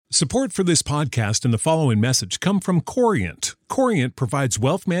Support for this podcast and the following message come from Corient. Corient provides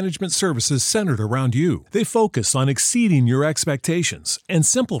wealth management services centered around you. They focus on exceeding your expectations and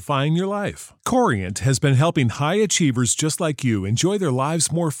simplifying your life. Corient has been helping high achievers just like you enjoy their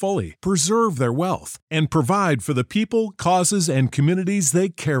lives more fully, preserve their wealth, and provide for the people, causes, and communities they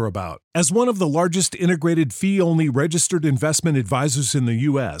care about. As one of the largest integrated fee-only registered investment advisors in the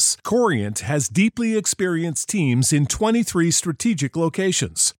U.S., Corient has deeply experienced teams in 23 strategic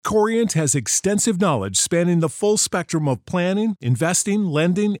locations. Corient has extensive knowledge spanning the full spectrum of planning, investing,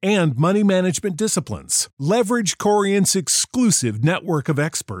 lending, and money management disciplines. Leverage Corient's exclusive network of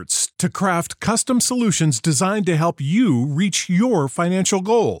experts to craft custom solutions designed to help you reach your financial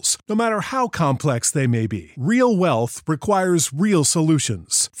goals, no matter how complex they may be. Real wealth requires real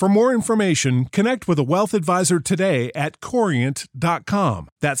solutions. For more information, connect with a wealth advisor today at Corient.com.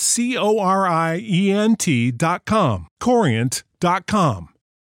 That's Corient.com. Corient.com.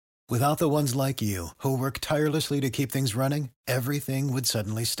 Without the ones like you, who work tirelessly to keep things running, everything would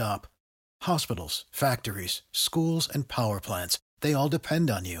suddenly stop. Hospitals, factories, schools, and power plants, they all depend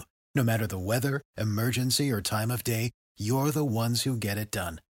on you. No matter the weather, emergency, or time of day, you're the ones who get it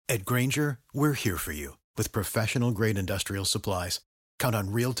done. At Grainger, we're here for you with professional-grade industrial supplies. Count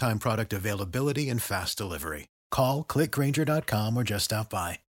on real-time product availability and fast delivery. Call, click Grainger.com, or just stop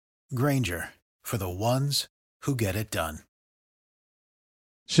by. Grainger, for the ones who get it done.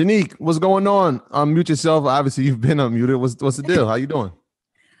 Shanique, what's going on? Unmute yourself. Obviously, you've been unmuted. What's the deal? How you doing?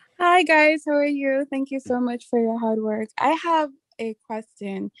 Hi, guys. How are you? Thank you so much for your hard work. I have a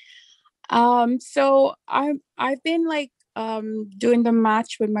question. So I've been doing the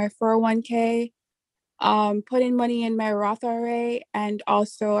match with my 401k, putting money in my Roth IRA, and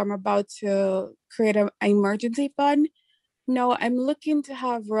also I'm about to create an emergency fund. No, I'm looking to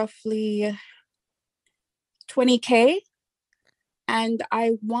have roughly 20K. And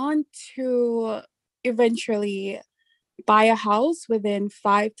I want to eventually buy a house within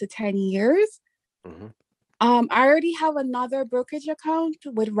 5 to 10 years. Mm-hmm. I already have another brokerage account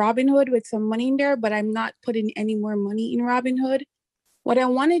with Robinhood with some money in there, but I'm not putting any more money in Robinhood. What I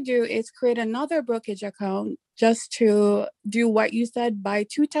want to do is create another brokerage account just to do what you said, buy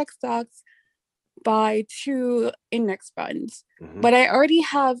 2 tech stocks, buy 2 index funds. Mm-hmm. But I already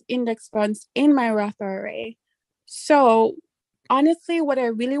have index funds in my Roth IRA. So honestly, what I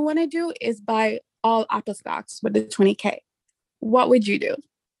really want to do is buy all Apple stocks with the 20K. What would you do?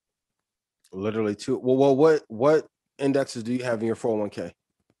 Literally 2. Well, what indexes do you have in your 401k?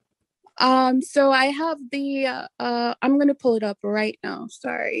 So I have the I'm going to pull it up right now.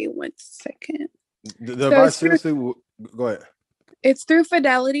 Sorry, 1 second. The advice, seriously, go ahead. It's through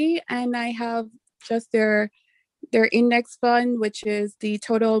Fidelity, and I have just their index fund, which is the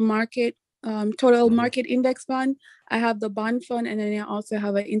total market market index fund. I have the bond fund, and then I also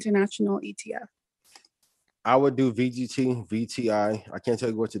have an international ETF. I would do VGT, VTI. I can't tell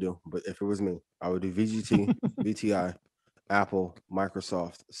you what to do, but if it was me, I would do VGT, VTI, Apple,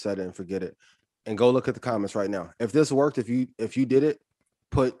 Microsoft, set it and forget it. And go look at the comments right now. If this worked, if you did it,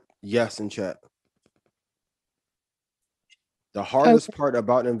 put yes in chat. The hardest part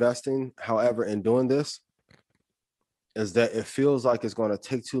about investing, however, in doing this, is that it feels like it's going to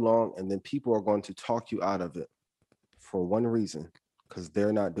take too long, and then people are going to talk you out of it for one reason, because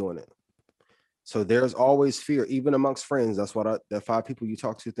they're not doing it. So there's always fear, even amongst friends. That's what the 5 people you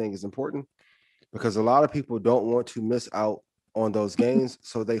talk to think is important, because a lot of people don't want to miss out on those gains,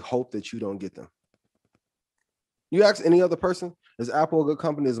 so they hope that you don't get them. You ask any other person, is Apple a good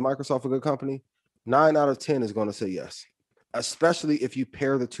company? Is Microsoft a good company? 9 out of 10 is going to say yes, especially if you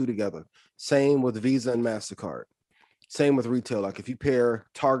pair the 2 together. Same with Visa and MasterCard. Same with retail. Like if you pair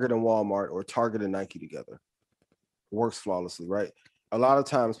Target and Walmart or Target and Nike together, works flawlessly, right? A lot of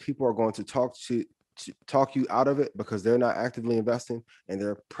times people are going to talk you out of it because they're not actively investing, and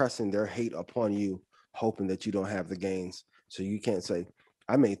they're pressing their hate upon you, hoping that you don't have the gains. So you can't say,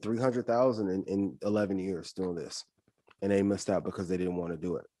 I made $300,000 in 11 years doing this, and they missed out because they didn't want to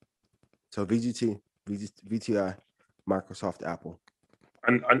do it. So VGT, VTI, Microsoft, Apple.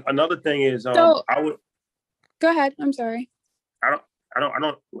 And another thing is, So, I would go ahead. I'm sorry. I don't.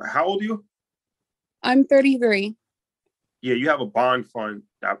 How old are you? I'm 33. Yeah, you have a bond fund.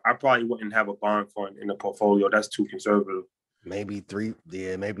 I probably wouldn't have a bond fund in the portfolio. That's too conservative. Maybe 3.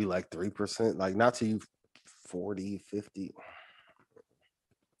 Yeah, maybe like 3%. Like not to you 40, 50.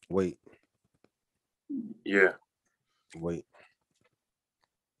 Wait. Yeah. Wait.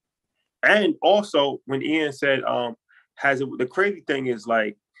 And also, when Ian said, the crazy thing is,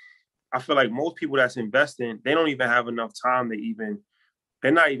 like, I feel like most people that's investing, they don't even have enough time to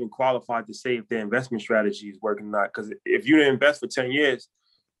they're not even qualified to say if their investment strategy is working or not. Because if you didn't invest for 10 years,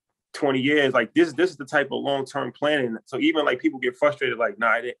 20 years. Like this is the type of long-term planning. So even like people get frustrated, like,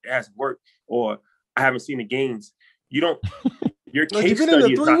 nah, it hasn't worked, or I haven't seen the gains. You don't, your case you've been study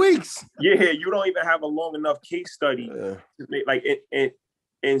in is 3 not, weeks. yeah, you don't even have a long enough case study. To make, like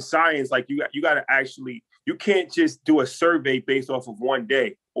in science, like you got to actually, you can't just do a survey based off of one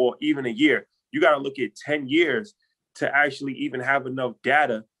day or even a year. You got to look at 10 years to actually even have enough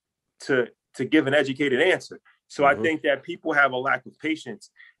data to give an educated answer. So I think that people have a lack of patience.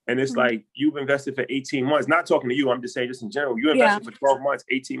 And it's like, you've invested for 18 months, not talking to you, I'm just saying just in general, you invested for 12 months,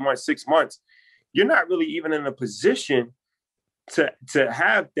 18 months, 6 months. You're not really even in a position to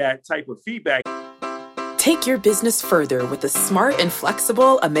have that type of feedback. Take your business further with the smart and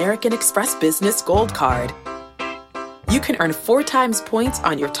flexible American Express Business Gold Card. You can earn 4 times points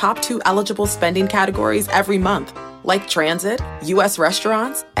on your top 2 eligible spending categories every month, like transit, U.S.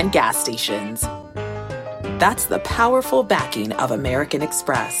 restaurants, and gas stations. That's the powerful backing of American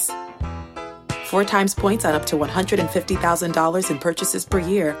Express. 4 times points on up to $150,000 in purchases per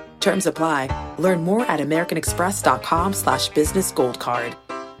year. Terms apply. Learn more at americanexpress.com/business gold card.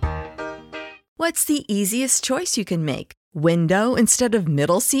 What's the easiest choice you can make? Window instead of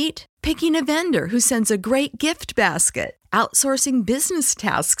middle seat? Picking a vendor who sends a great gift basket? Outsourcing business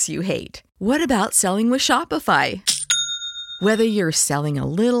tasks you hate? What about selling with Shopify? Whether you're selling a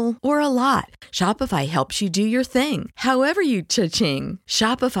little or a lot, Shopify helps you do your thing, however you cha-ching.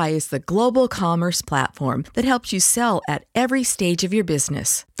 Shopify is the global commerce platform that helps you sell at every stage of your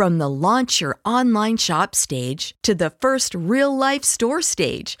business. From the launch your online shop stage to the first real-life store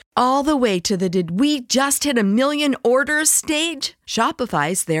stage, all the way to the did we just hit 1 million orders stage.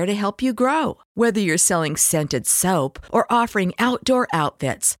 Shopify's there to help you grow. Whether you're selling scented soap or offering outdoor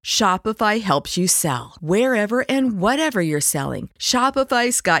outfits, Shopify helps you sell. Wherever and whatever you're selling,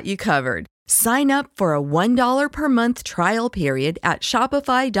 Shopify's got you covered. Sign up for a $1 per month trial period at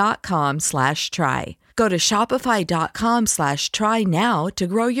shopify.com/try. Go to shopify.com/try now to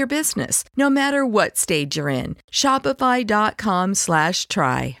grow your business, no matter what stage you're in.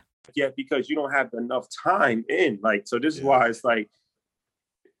 Shopify.com/try. Yeah, because you don't have enough time in. Like, so this is why it's like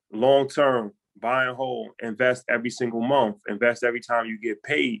long term, buy and hold, invest every single month, invest every time you get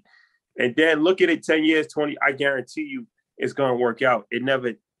paid. And then look at it 10 years, 20, I guarantee you it's going to work out. It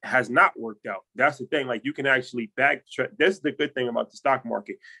never has not worked out. That's the thing. Like, you can actually backtrack. This is the good thing about the stock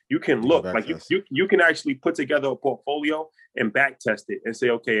market. You can look, like you can actually put together a portfolio and back test it and say,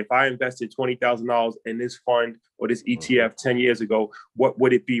 okay, if I invested $20,000 in this fund or this ETF 10 years ago, what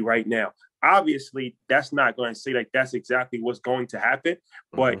would it be right now? Obviously, that's not going to say like that's exactly what's going to happen,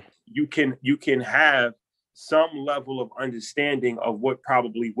 but you can have some level of understanding of what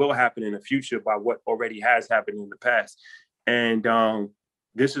probably will happen in the future by what already has happened in the past. And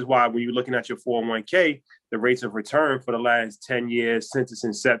this is why when you're looking at your 401k, the rates of return for the last 10 years since its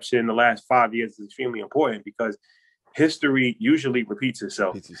inception, the last 5 years is extremely important because history usually repeats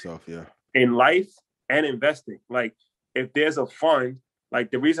itself. In life and investing. Like, if there's a fund, like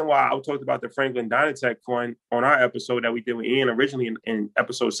the reason why I talked about the Franklin Dynatech fund on our episode that we did with Ian originally in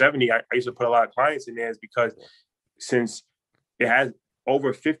episode 70, I used to put a lot of clients in there is because since it has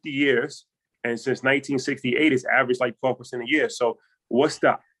over 50 years and since 1968, it's averaged like 12% a year. So what's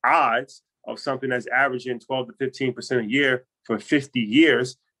the odds of something that's averaging 12 to 15% a year for 50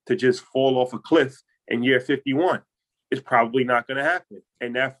 years to just fall off a cliff in year 51? It's probably not going to happen.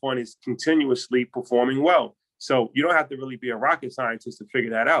 And that fund is continuously performing well. So you don't have to really be a rocket scientist to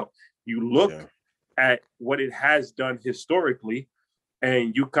figure that out. You look at what it has done historically,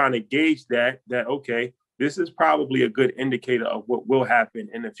 and you kind of gauge that, okay, this is probably a good indicator of what will happen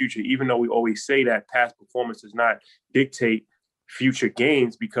in the future, even though we always say that past performance does not dictate future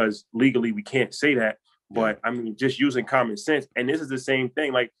gains because legally we can't say that. But I mean, just using common sense. And this is the same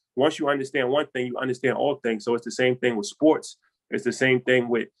thing. Like, once you understand one thing, you understand all things. So it's the same thing with sports. It's the same thing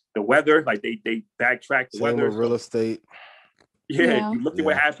with the weather. Like, they backtrack the weather. With real estate. Yeah, you look at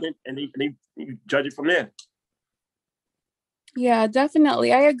what happened and you judge it from there. Yeah,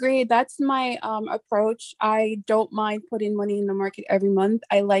 definitely. I agree. That's my approach. I don't mind putting money in the market every month.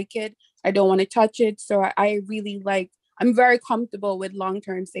 I like it. I don't want to touch it. So I really I'm very comfortable with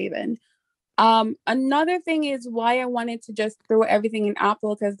long-term saving. Another thing is why I wanted to just throw everything in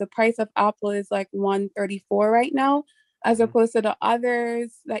Apple, because the price of Apple is like $134 right now, as opposed to the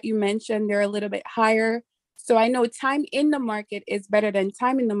others that you mentioned, they're a little bit higher. So I know time in the market is better than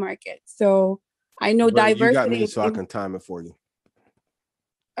time in the market. So I know diversity. You got me, so I can time it for you.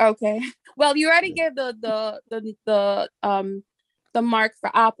 Okay. Well, you already gave the mark for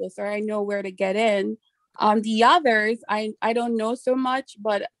Apple, so I know where to get in. The others, I don't know so much,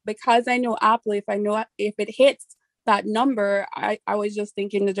 but because I know Apple, if it hits that number, I was just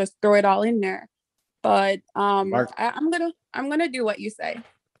thinking to just throw it all in there. But I'm gonna do what you say.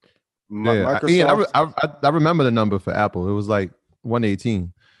 Microsoft. I remember the number for Apple. It was like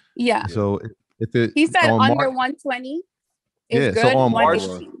 118. Yeah. So if it he said under 120 is good. So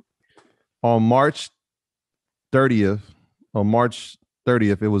on March 30th,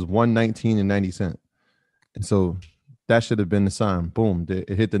 it was 119.90. And so that should have been the sign. Boom. It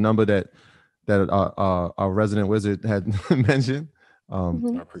hit the number that our resident wizard had mentioned. I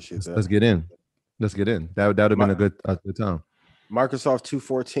appreciate that. Let's get in. That would have been a good time. Microsoft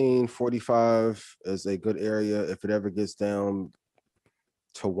 214.45 is a good area. If it ever gets down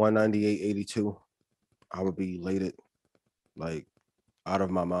to 198.82, I would be elated, like out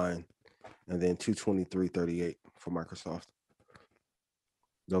of my mind. And then 223.38 for Microsoft.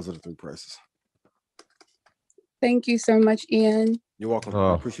 Those are the three prices. Thank you so much, Ian. You're welcome.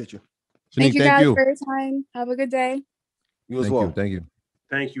 I appreciate you. Thank you guys for your time. Have a good day. You as well. Thank you.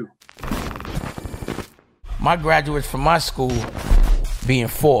 Thank you. My graduates from my school being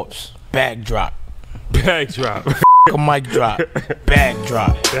Forbes, bag drop. Bag drop. A mic drop. Bag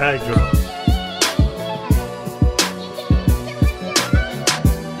drop. Bag drop.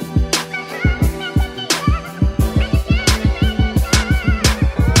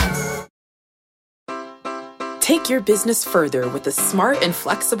 Take your business further with the smart and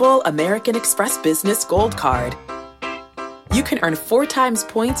flexible American Express Business Gold Card. You can earn 4 times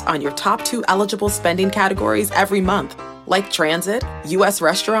points on your top 2 eligible spending categories every month, like transit, U.S.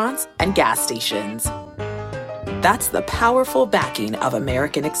 restaurants, and gas stations. That's the powerful backing of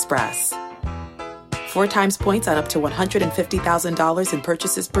American Express. 4 times points on up to $150,000 in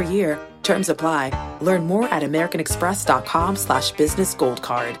purchases per year. Terms apply. Learn more at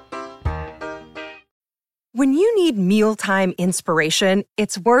americanexpress.com/businessgoldcard. When you need mealtime inspiration,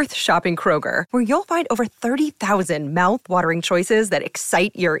 it's worth shopping Kroger, where you'll find over 30,000 mouth-watering choices that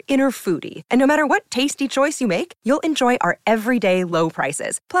excite your inner foodie. And no matter what tasty choice you make, you'll enjoy our everyday low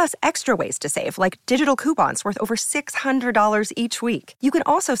prices, plus extra ways to save, like digital coupons worth over $600 each week. You can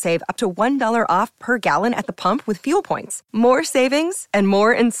also save up to $1 off per gallon at the pump with fuel points. More savings and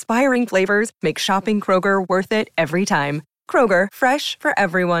more inspiring flavors make shopping Kroger worth it every time. Kroger, fresh for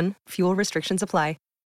everyone. Fuel restrictions apply.